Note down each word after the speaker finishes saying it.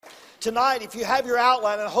tonight, if you have your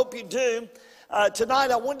outline, and I hope you do,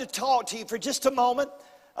 tonight I wanted to talk to you for just a moment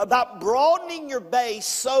about broadening your base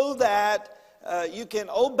so that you can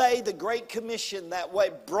obey the Great Commission that way.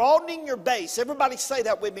 Broadening your base. Everybody say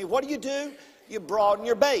that with me. What do? You broaden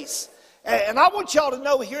your base. And I want y'all to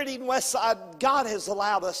know here at Eden Westside, God has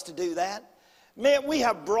allowed us to do that. Man, we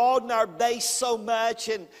have broadened our base so much,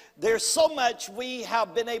 and there's so much we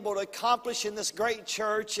have been able to accomplish in this great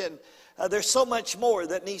church, and there's so much more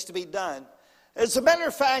that needs to be done. As a matter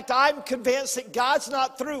of fact, I'm convinced that God's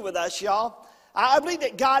not through with us, y'all. I believe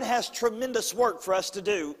that God has tremendous work for us to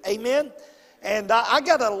do. Amen? And I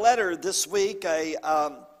got a letter this week,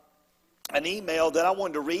 an email that I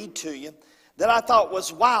wanted to read to you that I thought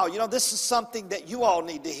was, wow, this is something that you all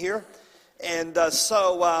need to hear. And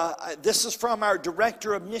so this is from our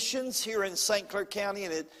Director of Missions here in St. Clair County,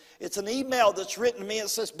 and it's an email that's written to me. It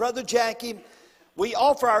says, Brother Jackie, we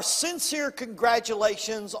offer our sincere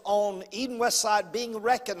congratulations on Eden Westside being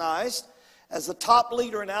recognized as the top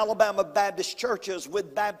leader in Alabama Baptist churches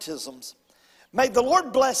with baptisms. May the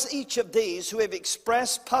Lord bless each of these who have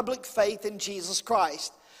expressed public faith in Jesus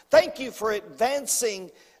Christ. Thank you for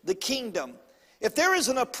advancing the kingdom. If there is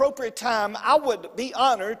an appropriate time, I would be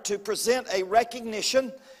honored to present a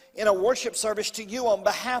recognition in a worship service to you on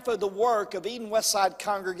behalf of the work of Eden Westside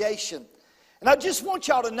congregation. And I just want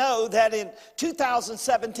y'all to know that in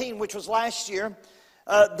 2017, which was last year,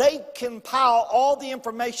 they compile all the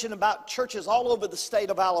information about churches all over the state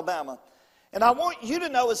of Alabama. And I want you to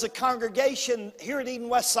know as a congregation here at Eden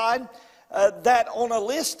Westside that on a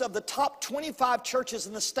list of the top 25 churches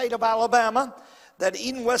in the state of Alabama, that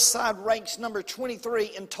Eden Westside ranks number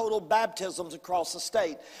 23 in total baptisms across the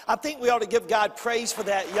state. I think we ought to give God praise for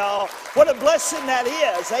that, y'all. What a blessing that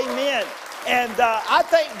is. Amen. And I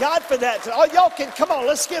thank God for that. Oh, y'all can, come on,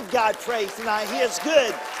 let's give God praise tonight. He is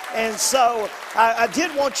good. And so I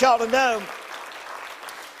did want y'all to know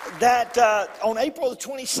that on April the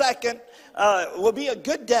 22nd, will be a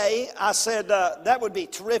good day. I said that would be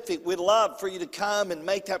terrific. We'd love for you to come and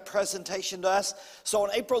make that presentation to us. So on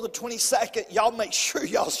April the 22nd, y'all make sure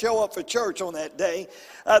y'all show up for church on that day.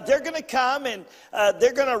 They're going to come and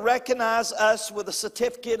they're going to recognize us with a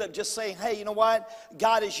certificate of just saying, hey, you know what?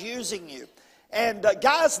 God is using you. And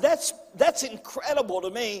guys, that's incredible to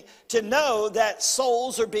me to know that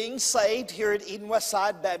souls are being saved here at Eden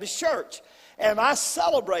Westside Baptist Church. And I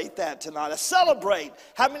celebrate that tonight. I celebrate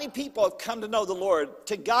how many people have come to know the Lord.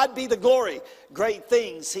 To God be the glory. Great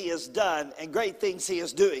things He has done and great things He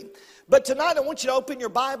is doing. But tonight I want you to open your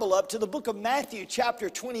Bible up to the book of Matthew chapter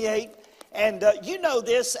 28. And you know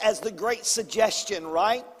this as the Great Suggestion,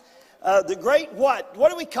 right? The Great what?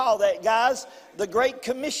 What do we call that, guys? The Great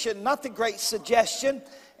Commission, not the Great Suggestion.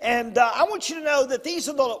 And I want you to know that these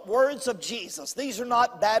are the words of Jesus. These are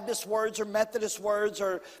not Baptist words or Methodist words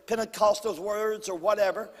or Pentecostal words or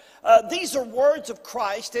whatever. These are words of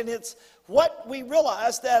Christ, and it's what we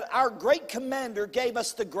realize that our great commander gave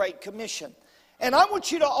us the Great Commission. And I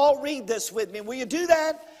want you to all read this with me. Will you do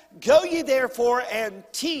that? Go ye therefore and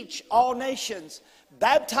teach all nations,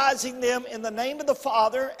 baptizing them in the name of the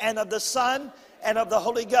Father and of the Son and of the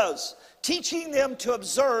Holy Ghost, teaching them to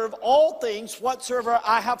observe all things whatsoever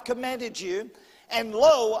I have commanded you. And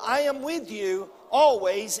lo, I am with you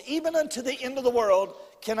always, even unto the end of the world.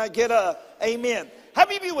 Can I get a amen? How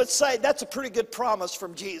many of you would say that's a pretty good promise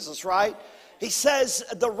from Jesus, right? He says,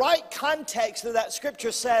 the right context of that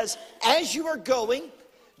scripture says, as you are going,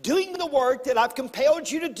 doing the work that I've compelled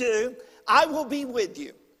you to do, I will be with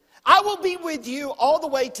you. I will be with you all the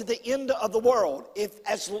way to the end of the world.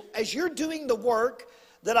 As you're doing the work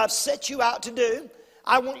that I've set you out to do,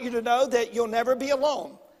 I want you to know that you'll never be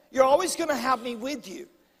alone. You're always going to have me with you.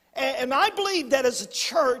 And I believe that as a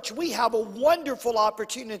church, we have a wonderful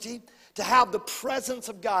opportunity to have the presence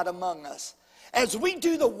of God among us. As we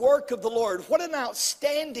do the work of the Lord, what an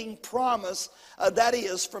outstanding promise that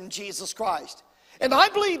is from Jesus Christ. And I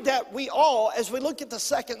believe that we all, as we look at the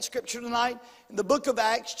second scripture tonight, in the book of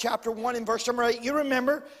Acts, chapter 1 and verse number 8, you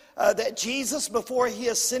remember that Jesus, before He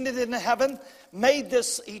ascended into heaven, made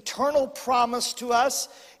this eternal promise to us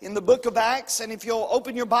in the book of Acts. And if you'll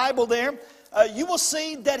open your Bible there, you will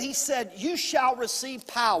see that He said, you shall receive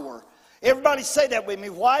power. Everybody say that with me.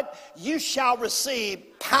 What? You shall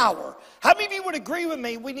receive power. How many of you would agree with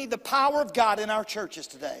me? We need the power of God in our churches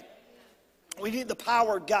today. We need the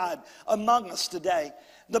power of God among us today.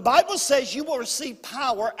 The Bible says you will receive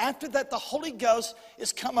power after that the Holy Ghost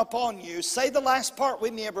is come upon you. Say the last part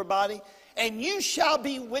with me, everybody. And you shall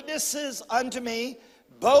be witnesses unto me,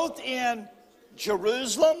 both in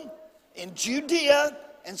Jerusalem, in Judea,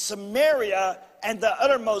 and Samaria, and the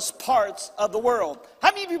uttermost parts of the world.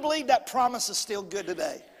 How many of you believe that promise is still good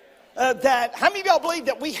today? How many of y'all believe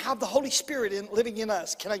that we have the Holy Spirit living in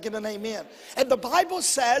us? Can I get an amen? And the Bible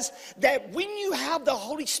says that when you have the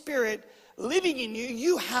Holy Spirit living in you,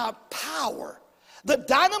 you have power. The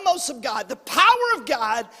dynamos of God, the power of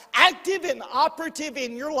God, active and operative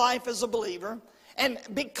in your life as a believer. And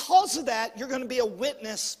because of that, you're going to be a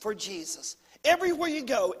witness for Jesus. Everywhere you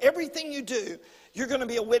go, everything you do, you're going to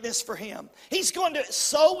be a witness for Him. He's going to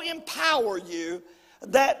so empower you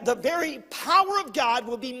that the very power of God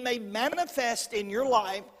will be made manifest in your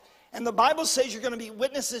life. And the Bible says you're going to be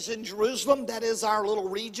witnesses in Jerusalem. That is our little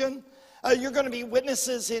region. You're going to be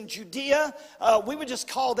witnesses in Judea. We would just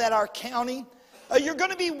call that our county. You're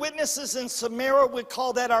going to be witnesses in Samaria. We'd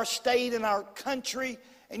call that our state and our country.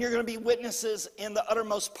 And you're going to be witnesses in the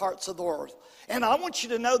uttermost parts of the earth. And I want you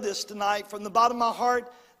to know this tonight from the bottom of my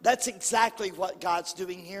heart. That's exactly what God's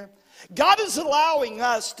doing here. God is allowing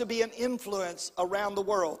us to be an influence around the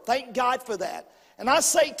world. Thank God for that. And I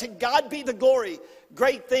say to God be the glory,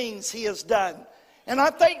 great things He has done. And I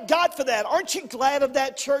thank God for that. Aren't you glad of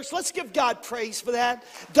that, church? Let's give God praise for that.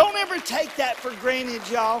 Don't ever take that for granted,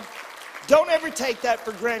 y'all. Don't ever take that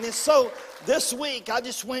for granted. So this week, I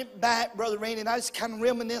just went back, Brother Randy, and I just kind of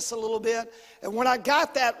reminisce a little bit. And when I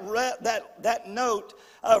got that note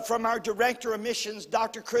from our Director of Missions,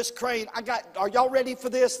 Dr. Chris Crane, are y'all ready for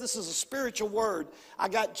this? This is a spiritual word. I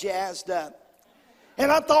got jazzed up.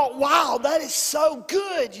 And I thought, wow, that is so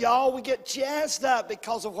good, y'all. We get jazzed up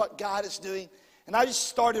because of what God is doing. And I just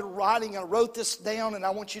started writing. I wrote this down, and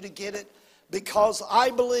I want you to get it because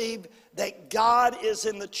I believe that God is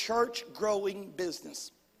in the church growing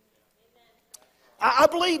business. I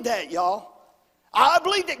believe that, y'all. I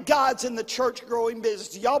believe that God's in the church growing business.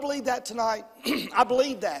 Do y'all believe that tonight? I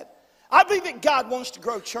believe that. I believe that God wants to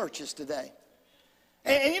grow churches today.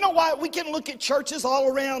 And you know what? We can look at churches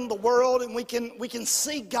all around the world and we can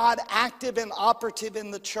see God active and operative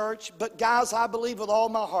in the church. But guys, I believe with all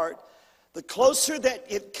my heart, the closer that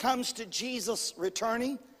it comes to Jesus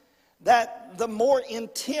returning, that the more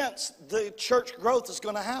intense the church growth is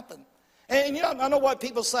going to happen. And you know, I know what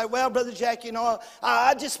people say, well, Brother Jack, you know,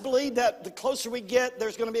 I just believe that the closer we get,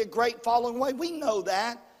 there's going to be a great falling away. We know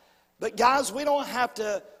that. But guys, we don't have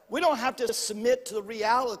to submit to the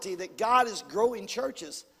reality that God is growing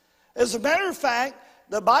churches. As a matter of fact,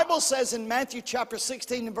 the Bible says in Matthew chapter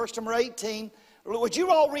 16 and verse number 18, would you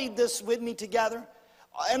all read this with me together?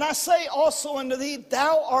 And I say also unto thee,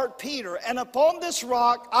 thou art Peter, and upon this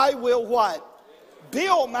rock I will what?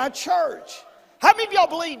 Build my church. How many of y'all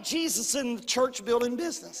believe Jesus in the church building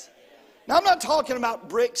business? Now, I'm not talking about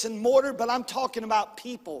bricks and mortar, but I'm talking about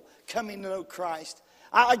people coming to know Christ.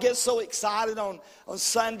 I get so excited on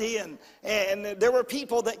Sunday, and there were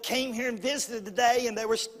people that came here and visited today, and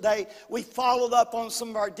we followed up on, some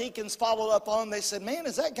of our deacons followed up on them. They said, man,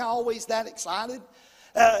 is that guy always that excited?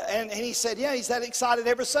 And he said, yeah, he's that excited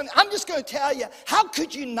every Sunday. I'm just going to tell you, how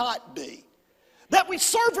could you not be? That we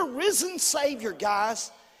serve a risen Savior, guys.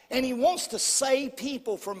 And He wants to save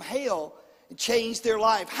people from hell and change their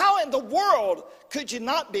life. How in the world could you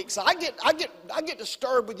not be excited? I get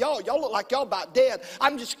disturbed with y'all. Y'all look like y'all about dead.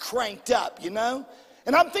 I'm just cranked up, you know.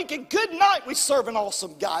 And I'm thinking, good night, we serve an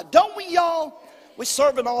awesome God. Don't we, y'all? We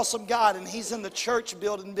serve an awesome God, and He's in the church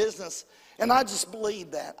building business. And I just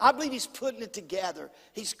believe that. I believe He's putting it together.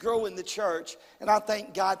 He's growing the church, and I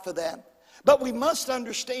thank God for that. But we must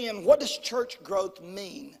understand, what does church growth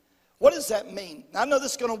mean? What does that mean? Now, I know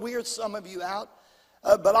this is going to weird some of you out,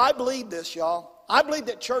 but I believe this, y'all. I believe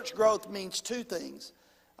that church growth means two things.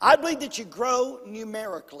 I believe that you grow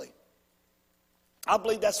numerically. I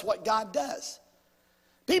believe that's what God does.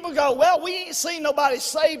 People go, well, we ain't seen nobody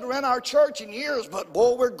saved around our church in years, but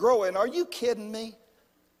boy, we're growing. Are you kidding me?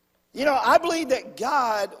 You know, I believe that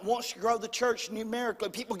God wants to grow the church numerically.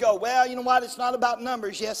 People go, well, you know what? It's not about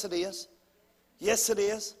numbers. Yes, it is. Yes, it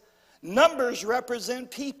is. Numbers represent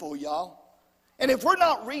people, y'all. And if we're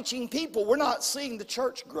not reaching people, we're not seeing the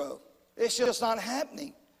church grow. It's just not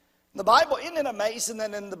happening. The Bible, isn't it amazing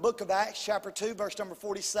that in the book of Acts, chapter 2, verse number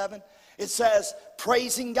 47, it says,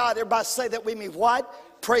 praising God. Everybody say that with me.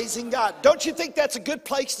 What? Praising God. Don't you think that's a good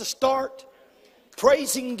place to start?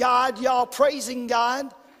 Praising God, y'all. Praising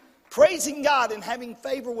God. Praising God and having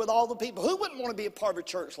favor with all the people. Who wouldn't want to be a part of a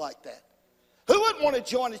church like that? Who wouldn't want to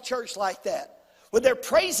join a church like that? When they're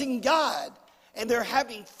praising God and they're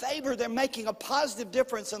having favor, they're making a positive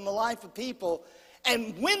difference in the life of people.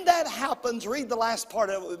 And when that happens, read the last part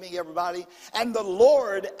of it with me, everybody. And the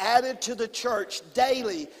Lord added to the church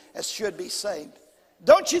daily as should be saved.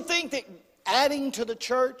 Don't you think that adding to the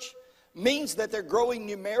church means that they're growing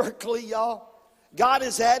numerically, y'all? God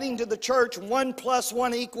is adding to the church. 1 +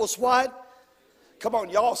 1 = what? Come on,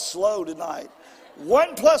 y'all slow tonight.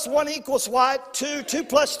 1 plus 1 equals what? 2. 2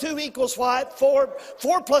 plus 2 equals what? 4.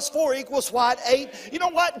 4 plus 4 equals what? 8. You know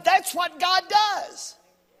what? That's what God does.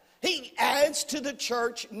 He adds to the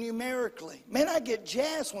church numerically. Man, I get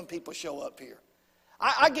jazzed when people show up here.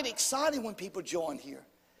 I get excited when people join here.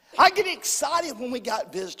 I get excited when we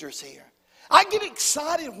got visitors here. I get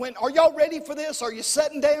excited when, are y'all ready for this? Are you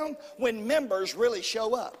sitting down? When members really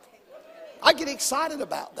show up. I get excited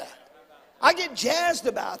about that. I get jazzed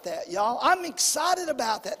about that, y'all. I'm excited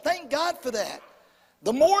about that. Thank God for that.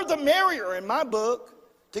 The more the merrier in my book.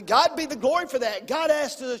 To God be the glory for that. God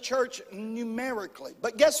adds to the church numerically.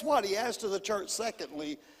 But guess what? He adds to the church,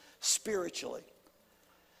 secondly, spiritually.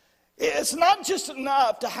 It's not just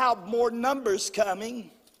enough to have more numbers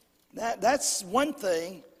coming. That's one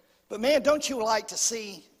thing. But man, don't you like to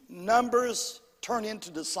see numbers turn into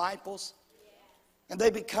disciples? And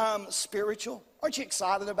they become spiritual? Aren't you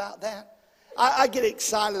excited about that? I get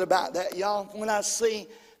excited about that, y'all, when I see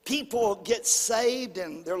people get saved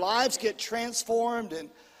and their lives get transformed, and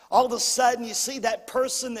all of a sudden you see that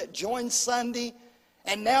person that joined Sunday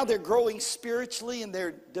and now they're growing spiritually and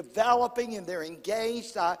they're developing and they're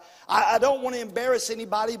engaged. I don't want to embarrass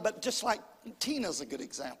anybody, but just like Tina's a good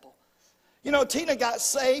example. You know, Tina got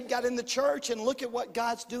saved, got in the church, and look at what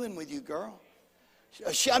God's doing with you, girl.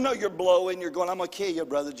 I know you're blowing, you're going, I'm going to kill you,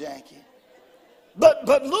 Brother Jackie. But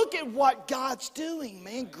look at what God's doing,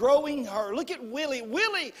 man, growing her. Look at Willie.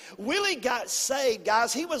 Willie got saved,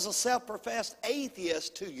 guys. He was a self-professed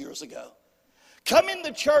atheist 2 years ago. Come in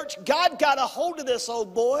the church, God got a hold of this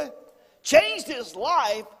old boy, changed his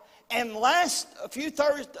life, and a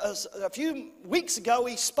few weeks ago,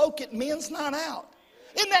 he spoke at Men's Night Out.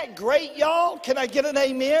 Isn't that great, y'all? Can I get an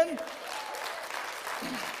amen?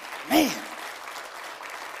 Man.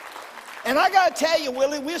 And I got to tell you,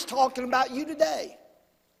 Willie, we was talking about you today.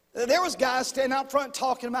 There was guys standing out front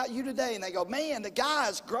talking about you today, and they go, man, the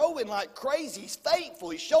guy's growing like crazy. He's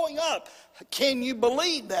faithful. He's showing up. Can you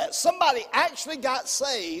believe that? Somebody actually got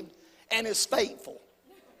saved and is faithful.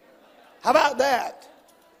 How about that?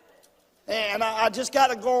 And I just got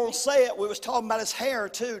to go and say it. We was talking about his hair,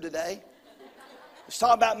 too, today. We was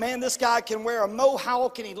talking about, man, this guy can wear a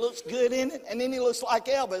mohawk, and he looks good in it, and then he looks like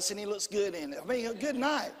Elvis, and he looks good in it. I mean, good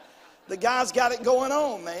night. The guy's got it going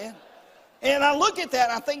on, man. And I look at that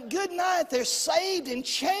and I think, good night, they're saved and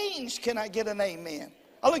changed. Can I get an amen?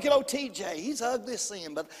 I look at old TJ. He's ugly as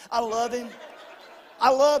sin, but I love him. I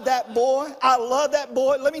love that boy. I love that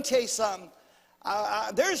boy. Let me tell you something.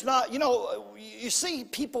 There's not, you know, you see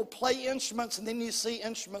people play instruments and then you see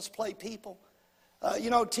instruments play people. You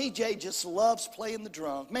know, TJ just loves playing the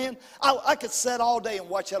drums. Man, I could sit all day and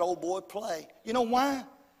watch that old boy play. You know why?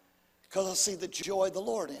 Because I see the joy of the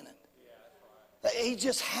Lord in it. He's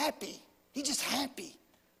just happy. He's just happy.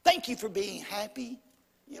 Thank you for being happy.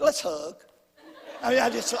 Let's hug. I mean, I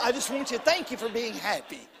just want you to thank you for being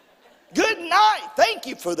happy. Good night. Thank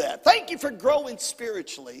you for that. Thank you for growing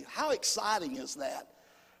spiritually. How exciting is that?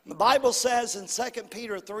 The Bible says in 2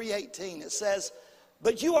 Peter 3:18, it says,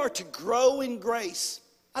 but you are to grow in grace.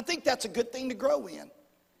 I think that's a good thing to grow in.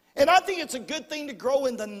 And I think it's a good thing to grow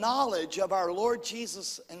in the knowledge of our Lord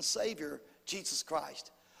Jesus and Savior, Jesus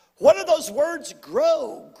Christ. What are those words?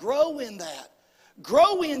 Grow. Grow in that.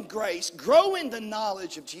 Grow in grace. Grow in the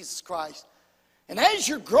knowledge of Jesus Christ. And as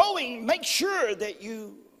you're growing, make sure that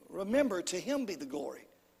you remember, to Him be the glory.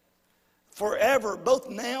 Forever, both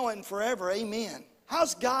now and forever. Amen.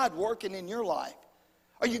 How's God working in your life?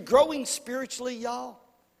 Are you growing spiritually, y'all?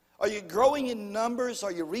 Are you growing in numbers?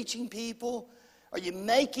 Are you reaching people? Are you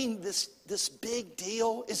making this big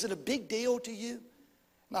deal? Is it a big deal to you?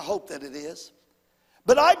 And I hope that it is.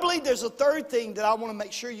 But I believe there's a third thing that I want to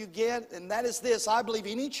make sure you get, and that is this. I believe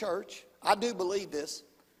any church, I do believe this.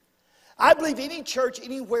 I believe any church,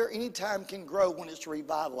 anywhere, anytime can grow when it's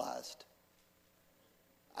revitalized.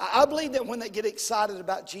 I believe that when they get excited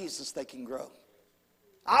about Jesus, they can grow.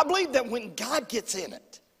 I believe that when God gets in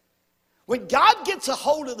it, when God gets a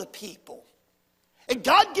hold of the people, and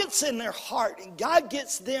God gets in their heart, and God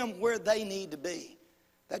gets them where they need to be,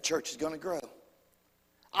 that church is going to grow.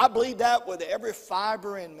 I believe that with every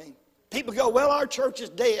fiber in me. People go, well, our church is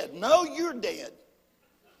dead. No, you're dead.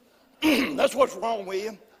 That's what's wrong with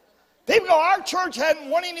you. People go, our church hadn't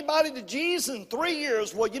won anybody to Jesus in 3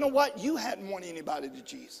 years. Well, you know what? You hadn't won anybody to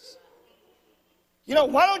Jesus. You know,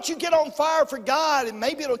 why don't you get on fire for God and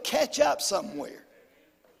maybe it'll catch up somewhere.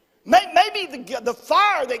 Maybe the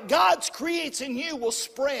fire that God creates in you will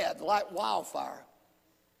spread like wildfire.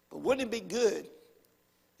 But wouldn't it be good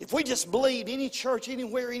if we just believed any church,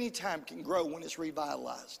 anywhere, anytime can grow when it's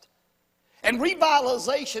revitalized? And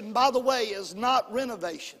revitalization, by the way, is not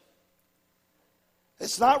renovation.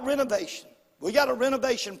 It's not renovation. We got a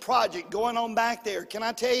renovation project going on back there. Can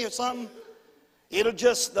I tell you something? It'll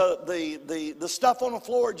just, the stuff on the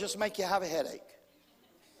floor just make you have a headache.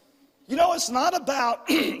 You know, it's not about,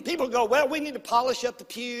 people go, well, we need to polish up the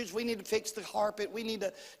pews. We need to fix the carpet. We need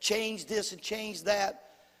to change this and change that.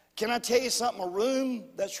 Can I tell you something? A room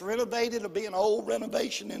that's renovated will be an old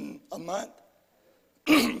renovation in a month.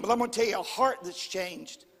 But I'm going to tell you, a heart that's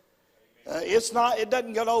changed. It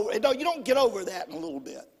doesn't get over, you don't get over that in a little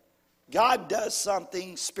bit. God does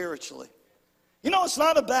something spiritually. You know, it's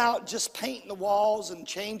not about just painting the walls and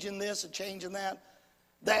changing this and changing that.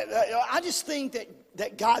 I just think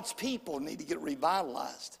that God's people need to get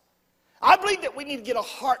revitalized. I believe that we need to get a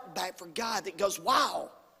heart back for God that goes,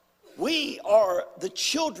 wow, we are the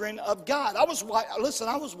children of God. I was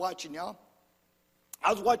watching y'all.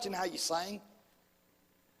 I was watching how you sang.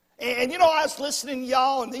 And you know, I was listening to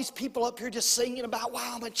y'all and these people up here just singing about,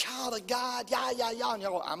 wow, I'm a child of God. Yeah. And y'all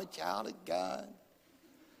go, I'm a child of God.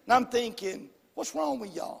 And I'm thinking, what's wrong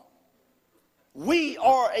with y'all? We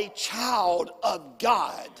are a child of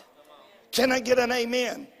God. Can I get an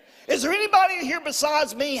amen? Is there anybody here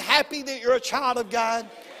besides me happy that you're a child of God?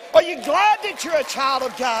 Are you glad that you're a child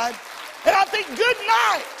of God? And I think, good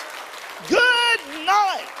night. Good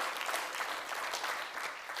night.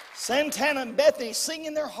 Santana and Bethany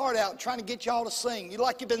singing their heart out, trying to get y'all to sing. You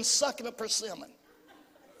like you've been sucking a persimmon.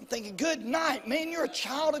 I'm thinking, good night, man, you're a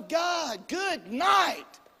child of God. Good night.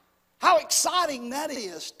 How exciting that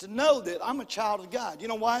is to know that I'm a child of God. You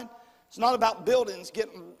know what? It's not about buildings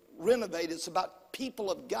getting renovated. It's about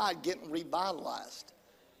people of God getting revitalized.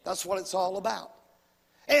 That's what it's all about.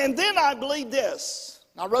 And then I believe this.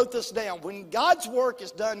 I wrote this down. When God's work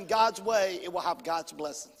is done God's way, it will have God's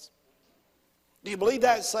blessings. Do you believe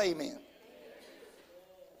that? Say amen.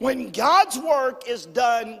 When God's work is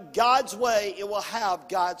done God's way, it will have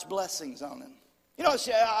God's blessings on it. You know,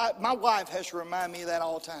 my wife has to remind me of that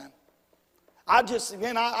all the time. I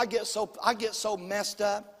get so messed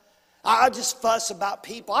up. I just fuss about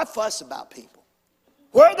people. I fuss about people.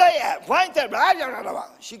 Where are they at? Why ain't they?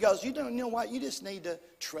 She goes, you know what? You just need to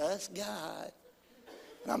trust God.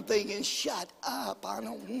 And I'm thinking, shut up. I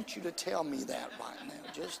don't want you to tell me that right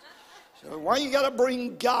now. So why you got to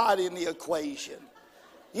bring God in the equation?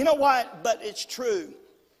 You know what? But it's true.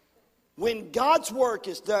 When God's work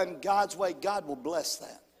is done God's way, God will bless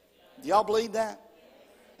that. Do y'all believe that?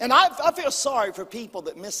 And I feel sorry for people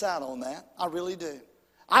that miss out on that. I really do.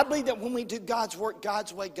 I believe that when we do God's work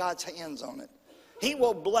God's way, God's hands on it, He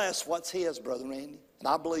will bless what's His, Brother Randy. And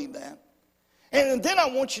I believe that. And then I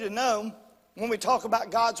want you to know, when we talk about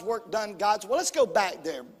God's work done God's way, let's go back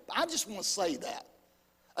there. I just want to say that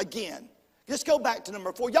again. Just go back to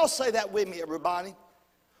number 4. Y'all say that with me, everybody.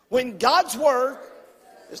 When God's work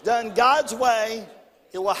is done God's way,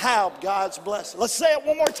 it will have God's blessing. Let's say it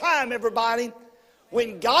one more time, everybody.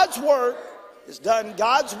 When God's work is done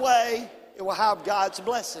God's way, it will have God's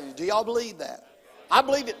blessing. Do y'all believe that? I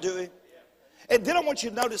believe it, do we? And then I want you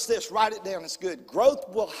to notice this. Write it down. It's good. Growth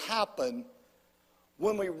will happen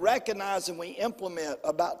when we recognize and we implement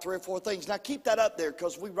about 3 or 4 things. Now keep that up there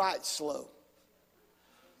because we write slow.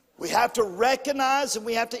 We have to recognize and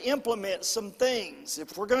we have to implement some things.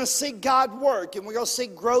 If we're going to see God work and we're going to see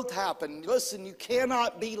growth happen, listen, you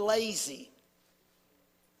cannot be lazy.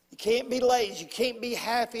 You can't be lazy. You can't be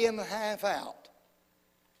half in and half out.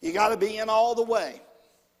 You got to be in all the way.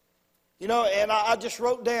 You know, and I just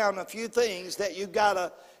wrote down a few things that you got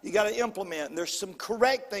to implement. And there's some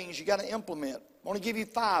correct things you got to implement. I want to give you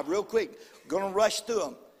 5 real quick. I'm going to rush through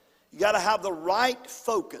them. You got to have the right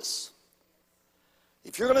focus.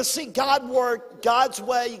 If you're going to see God work God's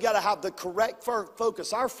way, you got to have the correct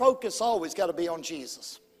focus. Our focus always got to be on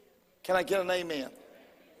Jesus. Can I get an amen?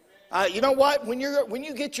 You know what? When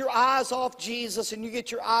you get your eyes off Jesus and you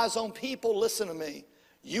get your eyes on people, listen to me,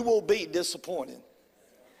 you will be disappointed.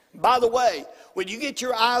 By the way, when you get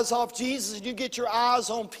your eyes off Jesus and you get your eyes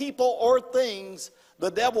on people or things, the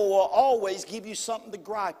devil will always give you something to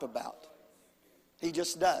gripe about. He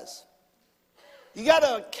just does. You got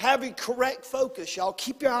to have a correct focus, y'all.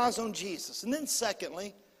 Keep your eyes on Jesus. And then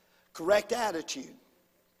secondly, correct attitude.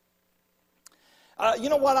 You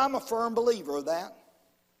know what? I'm a firm believer of that.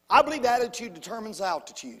 I believe attitude determines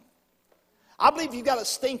altitude. I believe if you've got a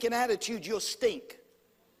stinking attitude, you'll stink.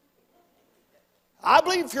 I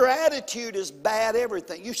believe if your attitude is bad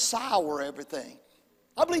everything, you sour everything.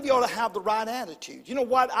 I believe you ought to have the right attitude. You know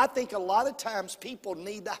what? I think a lot of times people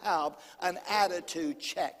need to have an attitude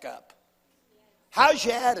checkup. How's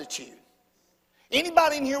your attitude?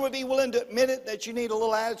 Anybody in here would be willing to admit it that you need a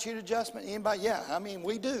little attitude adjustment? Anybody? Yeah, I mean,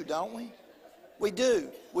 we do, don't we? We do.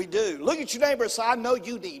 We do. Look at your neighbor and say, I know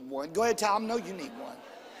you need one. Go ahead and tell them, I know you need one.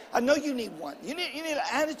 I know you need one. You need an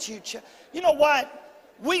attitude change. You know what?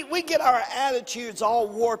 We get our attitudes all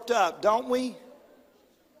warped up, don't we?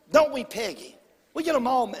 Don't we, Peggy? We get them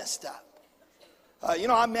all messed up.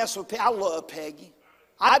 I mess with Peggy. I love Peggy.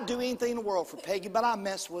 I'd do anything in the world for Peggy, but I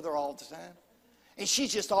mess with her all the time. And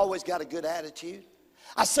she's just always got a good attitude.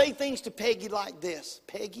 I say things to Peggy like this.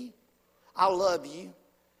 Peggy, I love you.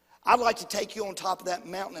 I'd like to take you on top of that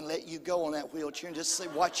mountain and let you go on that wheelchair and just see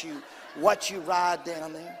watch you ride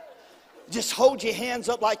down there. Just hold your hands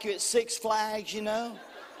up like you're at Six Flags, you know.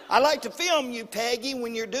 I like to film you, Peggy,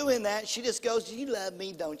 when you're doing that. She just goes, you love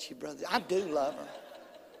me, don't you, brother? I do love her.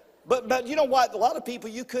 But you know what? A lot of people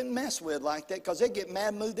you couldn't mess with like that because they get mad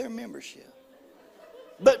and move their membership.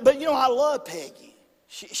 But I love Peggy.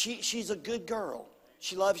 She's a good girl.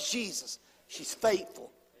 She loves Jesus. She's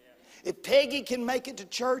faithful. If Peggy can make it to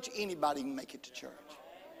church, anybody can make it to church.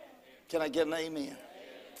 Can I get an amen?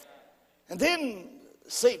 And then,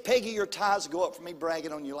 see, Peggy, your ties go up for me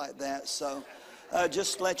bragging on you like that. So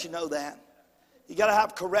just to let you know that. You got to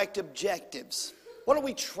have correct objectives. What are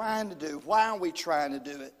we trying to do? Why are we trying to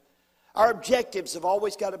do it? Our objectives have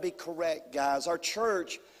always got to be correct, guys. Our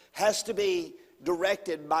church has to be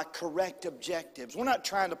directed by correct objectives. We're not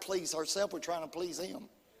trying to please ourselves. We're trying to please Him.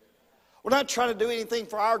 We're not trying to do anything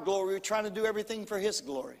for our glory. We're trying to do everything for His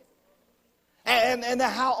glory. And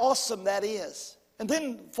how awesome that is. And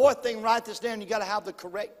then, fourth thing, write this down. You got to have the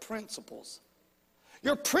correct principles.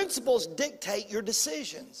 Your principles dictate your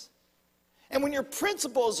decisions. And when your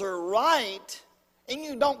principles are right and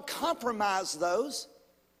you don't compromise those,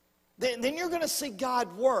 then you're going to see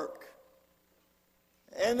God work.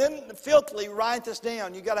 And then, fifthly, write this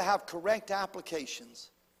down. You got to have correct applications.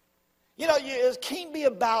 It can't be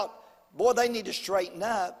about, boy, they need to straighten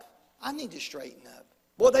up. I need to straighten up.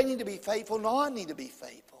 Boy, they need to be faithful. No, I need to be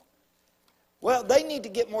faithful. Well, they need to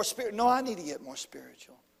get more spiritual. No, I need to get more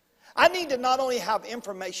spiritual. I need to not only have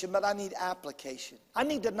information, but I need application. I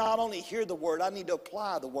need to not only hear the word, I need to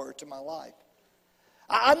apply the word to my life.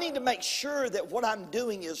 I need to make sure that what I'm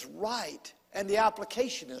doing is right and the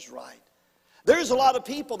application is right. There's a lot of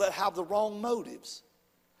people that have the wrong motives.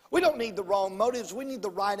 We don't need the wrong motives. We need the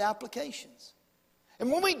right applications.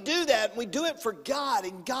 And when we do that, we do it for God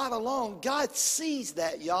and God alone. God sees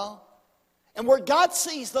that, y'all. And where God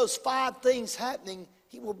sees those 5 things happening,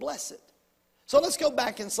 He will bless it. So let's go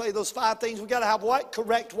back and say those 5 things. We got to have what?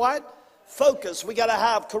 Correct what? Focus. We got to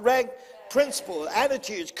have correct principles,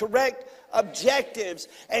 attitudes, correct objectives,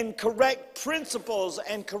 and correct principles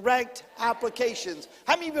and correct applications.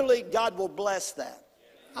 How many of you believe God will bless that?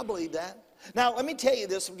 I believe that. Now, let me tell you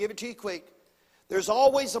this. I'll give it to you quick. There's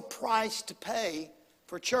always a price to pay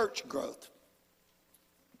for church growth.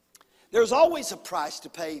 There's always a price to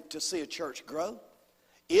pay to see a church grow.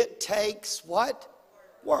 It takes what?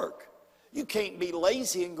 Work. You can't be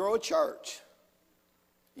lazy and grow a church.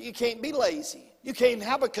 You can't be lazy. You can't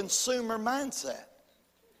have a consumer mindset.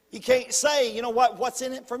 You can't say, you know what, what's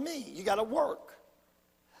in it for me? You got to work.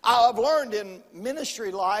 I've learned in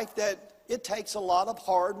ministry life that it takes a lot of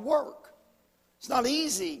hard work. It's not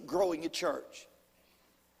easy growing a church.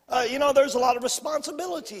 There's a lot of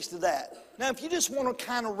responsibilities to that. Now, if you just want to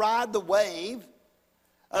kind of ride the wave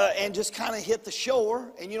and just kind of hit the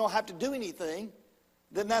shore and you don't have to do anything,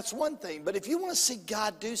 then that's one thing. But if you want to see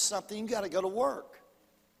God do something, you got to go to work.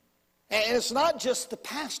 And it's not just the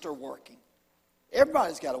pastor working.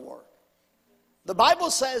 Everybody's got to work. The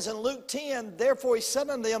Bible says in Luke 10, therefore He said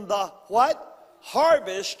unto them, the what?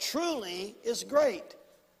 Harvest truly is great,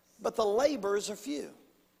 but the laborers are few.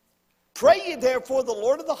 Pray ye therefore the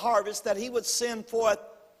Lord of the harvest that He would send forth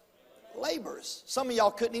laborers. Some of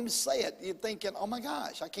y'all couldn't even say it. You're thinking, oh my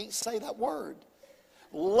gosh, I can't say that word.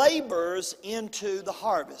 Laborers into the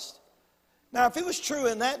harvest. Now, if it was true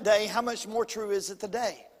in that day, how much more true is it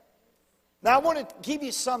today? Now, I want to give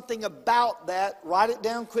you something about that. Write it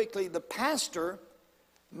down quickly. The pastor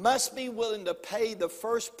must be willing to pay the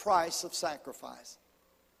first price of sacrifice.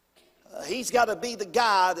 He's got to be the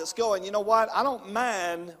guy that's going, you know what, I don't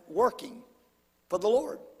mind working for the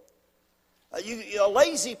Lord. A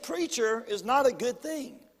lazy preacher is not a good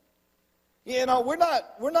thing. We're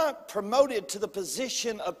not promoted to the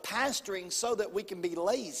position of pastoring so that we can be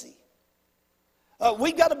lazy.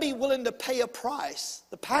 We've got to be willing to pay a price.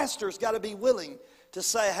 The pastor's got to be willing to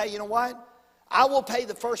say, hey, you know what? I will pay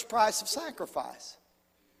the first price of sacrifice.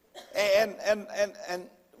 And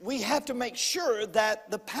we have to make sure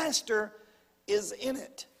that the pastor is in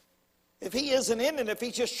it. If he isn't in it, if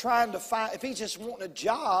he's just trying to find, if he's just wanting a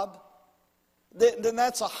job, then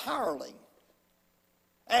that's a hireling.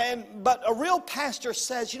 But a real pastor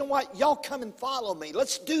says, you know what? Y'all come and follow me.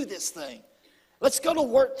 Let's do this thing. Let's go to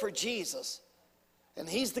work for Jesus. And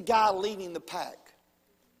he's the guy leading the pack.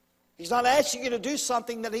 He's not asking you to do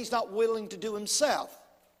something that he's not willing to do himself.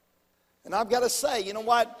 And I've got to say, you know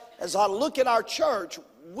what? As I look at our church,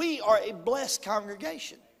 we are a blessed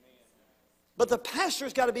congregation. But the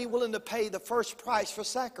pastor's got to be willing to pay the first price for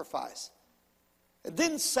sacrifice. And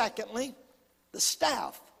then secondly, the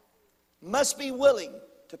staff must be willing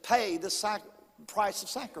to pay the price of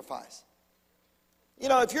sacrifice. You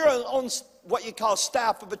know, if you're on what you call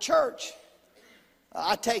staff of a church,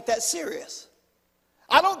 I take that serious.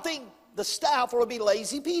 I don't think the staff ought to be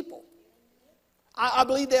lazy people. I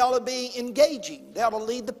believe they ought to be engaging. They ought to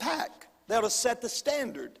lead the pack. They ought to set the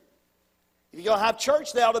standard. If you're going to have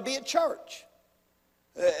church, they ought to be at church.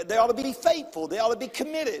 They ought to be faithful. They ought to be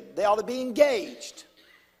committed. They ought to be engaged.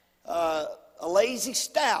 A lazy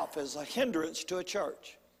staff is a hindrance to a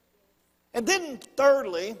church. And then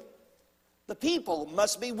thirdly, the people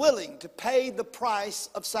must be willing to pay the price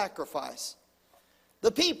of sacrifice.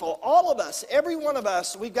 The people, all of us, every one of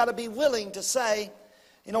us, we've got to be willing to say,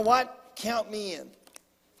 you know what? Count me in.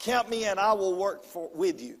 Count me in. I will work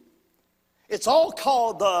with you. It's all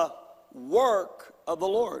called the work of the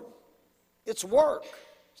Lord. It's work.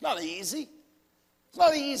 It's not easy. It's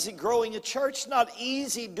not easy growing a church. It's not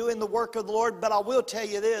easy doing the work of the Lord. But I will tell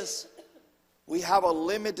you this. We have a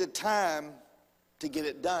limited time to get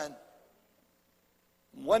it done.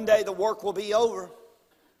 One day the work will be over.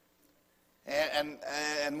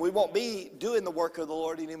 And we won't be doing the work of the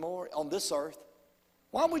Lord anymore on this earth.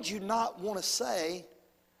 Why would you not want to say,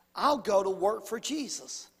 I'll go to work for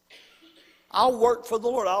Jesus? I'll work for the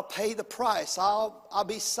Lord. I'll pay the price.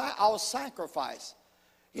 I'll sacrifice.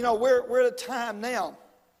 You know, we're at a time now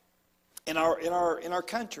in our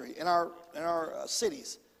country, in our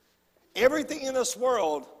cities. Everything in this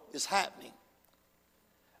world is happening.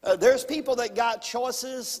 There's people that got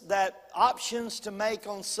choices, options to make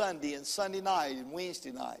on Sunday and Sunday night and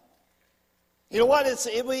Wednesday night. You know what?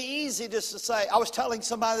 It'd be easy just to say. I was telling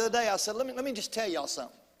somebody the other day. I said, let me just tell y'all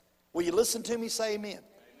something. Will you listen to me? Say amen.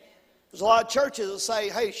 There's a lot of churches that say,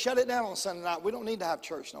 hey, shut it down on Sunday night. We don't need to have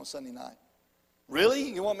church on Sunday night. Really?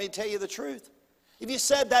 You want me to tell you the truth? If you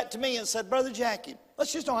said that to me and said, Brother Jackie,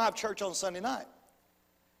 let's just don't have church on Sunday night.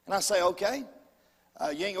 And I say, okay.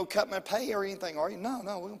 You ain't going to cut my pay or anything, are you? No,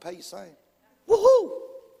 we're going to pay you same. Woohoo!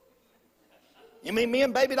 You mean me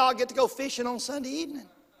and Baby Doll get to go fishing on Sunday evening?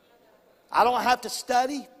 I don't have to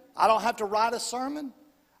study. I don't have to write a sermon.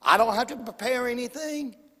 I don't have to prepare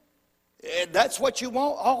anything. That's what you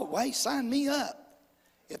want? Oh, wait, sign me up.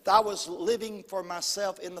 If I was living for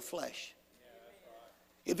myself in the flesh.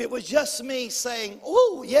 If it was just me saying,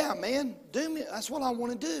 oh, yeah, man, do me. That's what I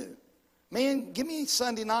want to do. Man, give me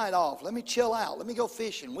Sunday night off. Let me chill out. Let me go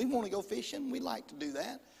fishing. We want to go fishing. We like to do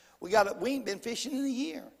that. We ain't been fishing in a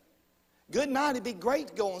year. Good night. It'd be great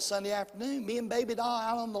to go on Sunday afternoon. Me and Baby Doll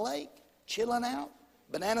out on the lake, chilling out.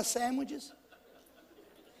 Banana sandwiches.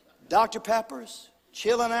 Dr. Peppers.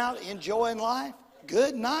 Chilling out, enjoying life.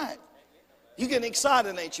 Good night. You getting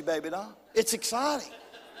excited, ain't you, Baby Doll? It's exciting.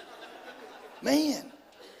 Man.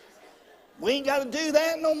 We ain't got to do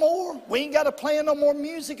that no more. We ain't got to play no more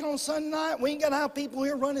music on Sunday night. We ain't got to have people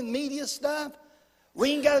here running media stuff.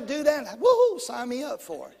 We ain't got to do that. Woohoo, sign me up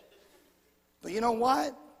for it. But you know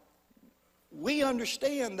what? We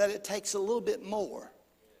understand that it takes a little bit more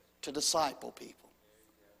to disciple people.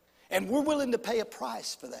 And we're willing to pay a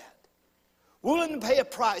price for that. We're willing to pay a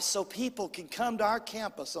price so people can come to our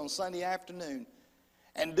campus on Sunday afternoon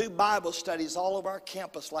and do Bible studies all over our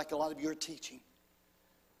campus like a lot of you are teaching.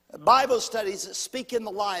 Bible studies that speak in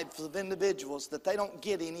the lives of individuals that they don't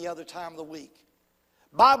get any other time of the week.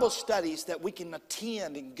 Bible studies that we can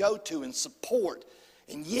attend and go to and support.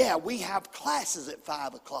 And yeah, we have classes at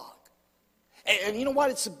 5 o'clock. And you know what?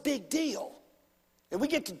 It's a big deal. And we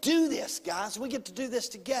get to do this, guys. We get to do this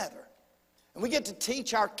together. And we get to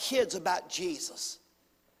teach our kids about Jesus.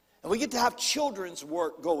 And we get to have children's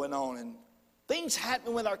work going on and things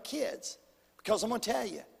happening with our kids. Because I'm going to tell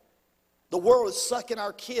you, the world is sucking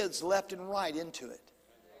our kids left and right into it.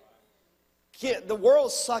 The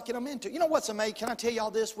world's sucking them into it. You know what's amazing? Can I tell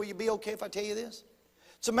y'all this? Will you be okay if I tell you this?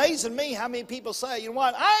 It's amazing to me how many people say, you know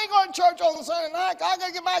what, I ain't going to church on Sunday night. I got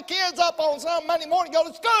to get my kids up on Monday morning to go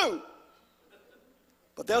to school.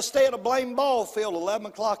 But they'll stay at a blame ball field 11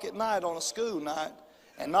 o'clock at night on a school night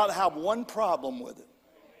and not have one problem with it.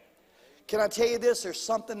 Can I tell you this? There's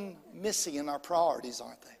something missing in our priorities,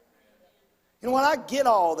 aren't they? You know what? I get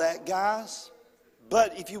all that, guys.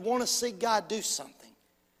 But if you want to see God do something,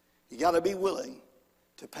 you got to be willing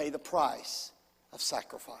to pay the price of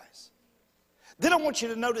sacrifice. Then I want you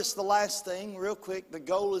to notice the last thing real quick. The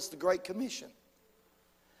goal is the Great Commission.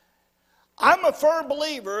 I'm a firm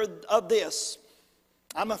believer of this.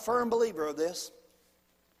 I'm a firm believer of this,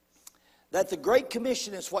 that the Great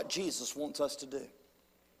Commission is what Jesus wants us to do.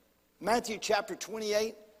 Matthew chapter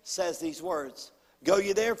 28 says these words, "Go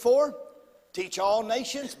ye therefore, teach all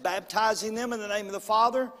nations, baptizing them in the name of the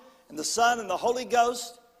Father and the Son and the Holy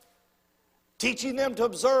Ghost, teaching them to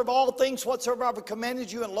observe all things whatsoever I have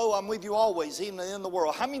commanded you, and lo, I'm with you always, even in the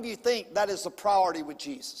world." How many of you think that is the priority with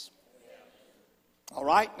Jesus? All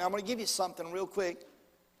right, now I'm going to give you something real quick.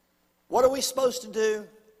 What are we supposed to do?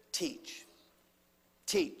 Teach.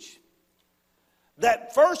 Teach.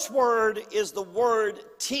 That first word is the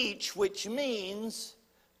word teach, which means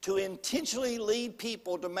to intentionally lead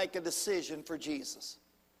people to make a decision for Jesus.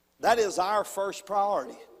 That is our first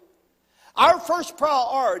priority. Our first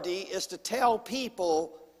priority is to tell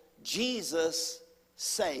people Jesus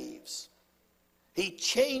saves. He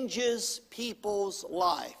changes people's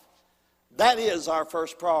life. That is our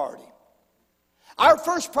first priority. Our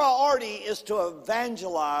first priority is to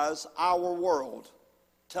evangelize our world,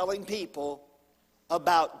 telling people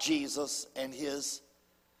about Jesus and His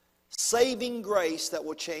saving grace that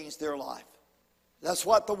will change their life. That's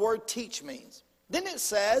what the word teach means. Then it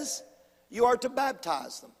says you are to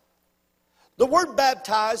baptize them. The word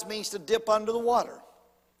baptize means to dip under the water.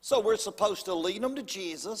 So we're supposed to lead them to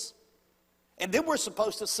Jesus, and then we're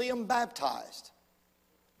supposed to see them baptized.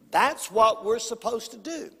 That's what we're supposed to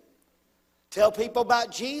do. Tell people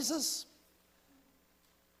about Jesus,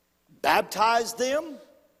 baptize them,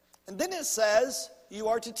 and then it says you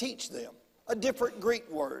are to teach them. A different Greek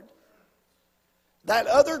word. That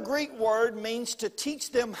other Greek word means to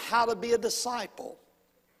teach them how to be a disciple.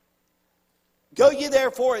 Go ye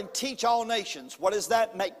therefore and teach all nations. What is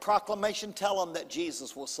that? Make proclamation, tell them that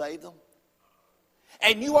Jesus will save them.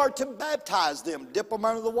 And you are to baptize them, dip them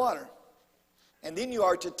under the water. And then you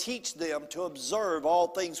are to teach them to observe all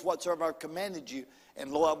things whatsoever I've commanded you,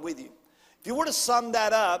 and lo, I'm with you. If you were to sum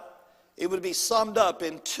that up, it would be summed up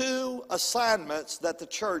in two assignments that the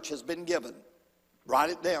church has been given. Write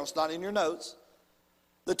it down, it's not in your notes.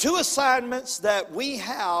 The two assignments that we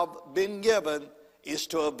have been given is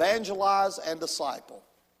to evangelize and disciple.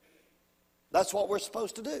 That's what we're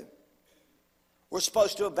supposed to do. We're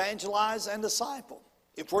supposed to evangelize and disciple.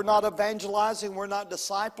 If we're not evangelizing, we're not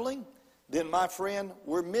discipling, then, my friend,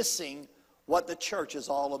 we're missing what the church is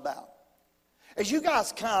all about. As you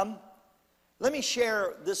guys come, let me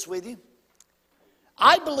share this with you.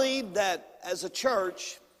 I believe that as a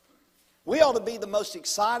church, we ought to be the most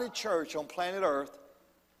excited church on planet Earth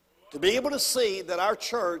to be able to see that our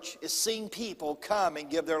church is seeing people come and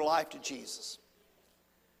give their life to Jesus.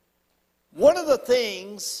 One of the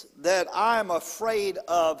things that I'm afraid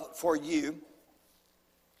of for you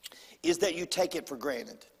is that you take it for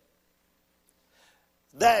granted.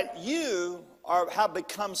 That you have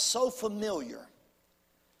become so familiar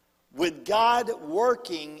with God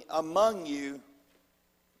working among you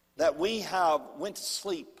that we have went to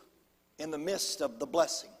sleep in the midst of the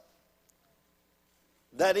blessing.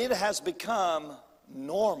 That it has become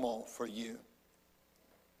normal for you.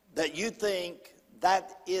 That you think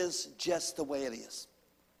that is just the way it is.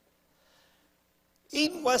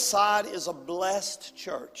 Eden Westside is a blessed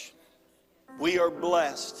church. We are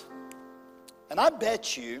blessed. And I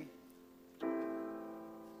bet you,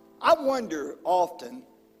 I wonder often,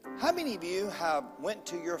 how many of you have went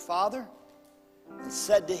to your father and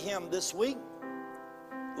said to him this week,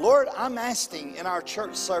 Lord, I'm asking in our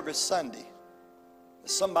church service Sunday that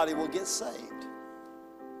somebody will get saved.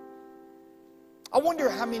 I wonder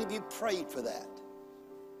how many of you prayed for that.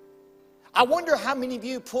 I wonder how many of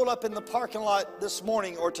you pulled up in the parking lot this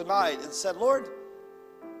morning or tonight and said, Lord,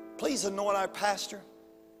 please anoint our pastor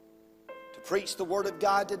to preach the word of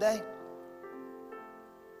God today.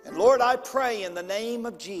 And Lord, I pray in the name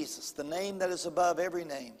of Jesus, the name that is above every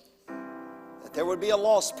name, that there would be a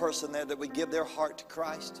lost person there that would give their heart to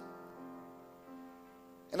Christ.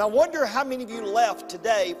 And I wonder how many of you left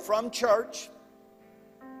today from church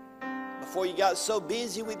before you got so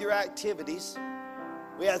busy with your activities.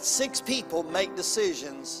 We had 6 people make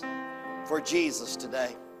decisions for Jesus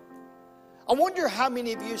today. I wonder how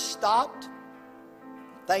many of you stopped,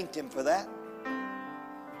 thanked Him for that.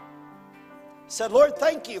 Said, Lord,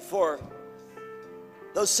 thank you for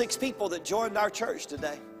those 6 people that joined our church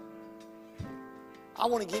today. I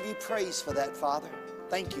want to give you praise for that, Father.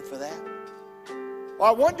 Thank you for that. Well,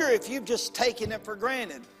 I wonder if you've just taken it for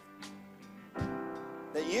granted.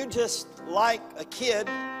 That you just like a kid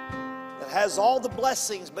that has all the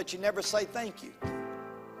blessings, but you never say thank you.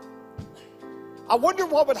 I wonder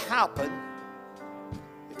what would happen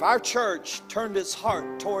if our church turned its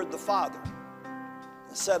heart toward the Father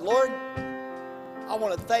and said, Lord, I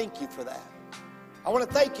want to thank you for that. I want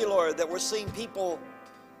to thank you, Lord, that we're seeing people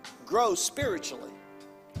grow spiritually.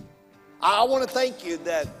 I want to thank you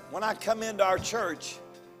that when I come into our church,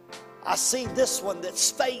 I see this one that's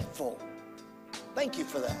faithful. Thank you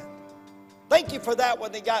for that. Thank you for that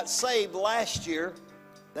when they got saved last year,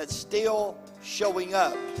 that's still showing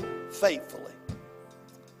up faithfully.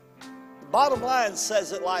 The bottom line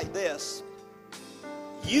says it like this: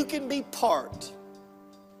 you can be part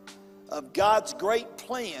of God's great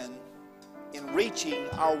plan in reaching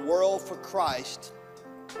our world for Christ.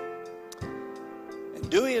 And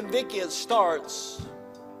Dewey and Vicki, it starts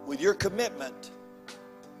with your commitment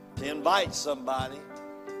to invite somebody,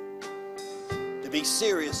 to be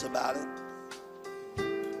serious about it.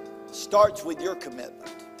 It starts with your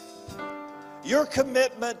commitment. Your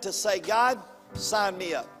commitment to say, God, sign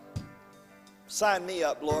me up. Sign me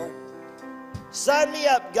up, Lord. Sign me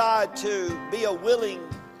up, God, to be a willing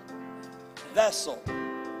vessel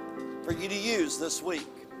for you to use this week.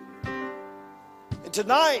 And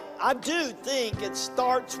tonight, I do think it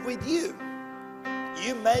starts with you.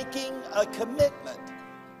 You making a commitment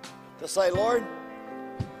to say, Lord,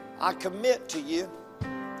 I commit to you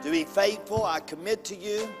to be faithful. I commit to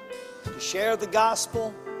you to share the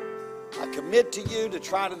gospel. I commit to you to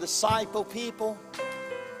try to disciple people.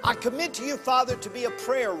 I commit to you, Father, to be a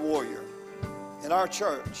prayer warrior in our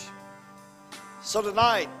church. So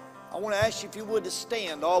tonight, I want to ask you if you would to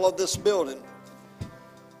stand all of this building.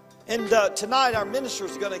 And tonight our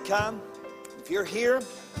ministers are going to come. If you're here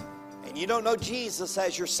and you don't know Jesus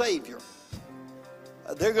as your Savior,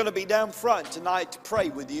 they're going to be down front tonight to pray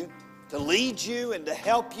with you, to lead you and to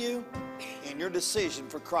help you in your decision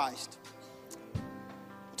for Christ.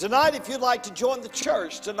 Tonight, if you'd like to join the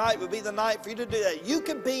church, tonight would be the night for you to do that. You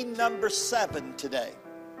can be number 7 today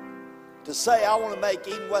to say, I want to make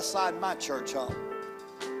Eden Westside my church home.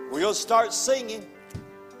 We're going to start singing,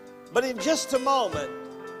 but in just a moment,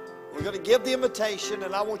 we're going to give the invitation,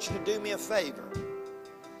 and I want you to do me a favor.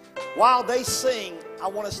 While they sing, I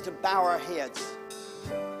want us to bow our heads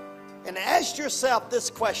and ask yourself this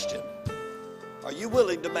question: are you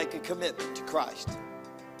willing to make a commitment to Christ?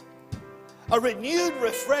 A renewed,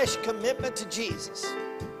 refreshed commitment to Jesus,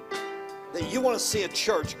 that you want to see a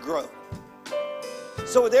church grow.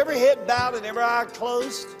 So with every head bowed and every eye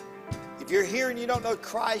closed, if you're here and you don't know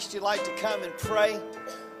Christ, you'd like to come and pray,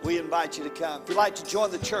 we invite you to come. If you'd like to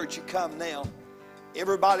join the church, you come now.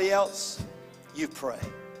 Everybody else, you pray.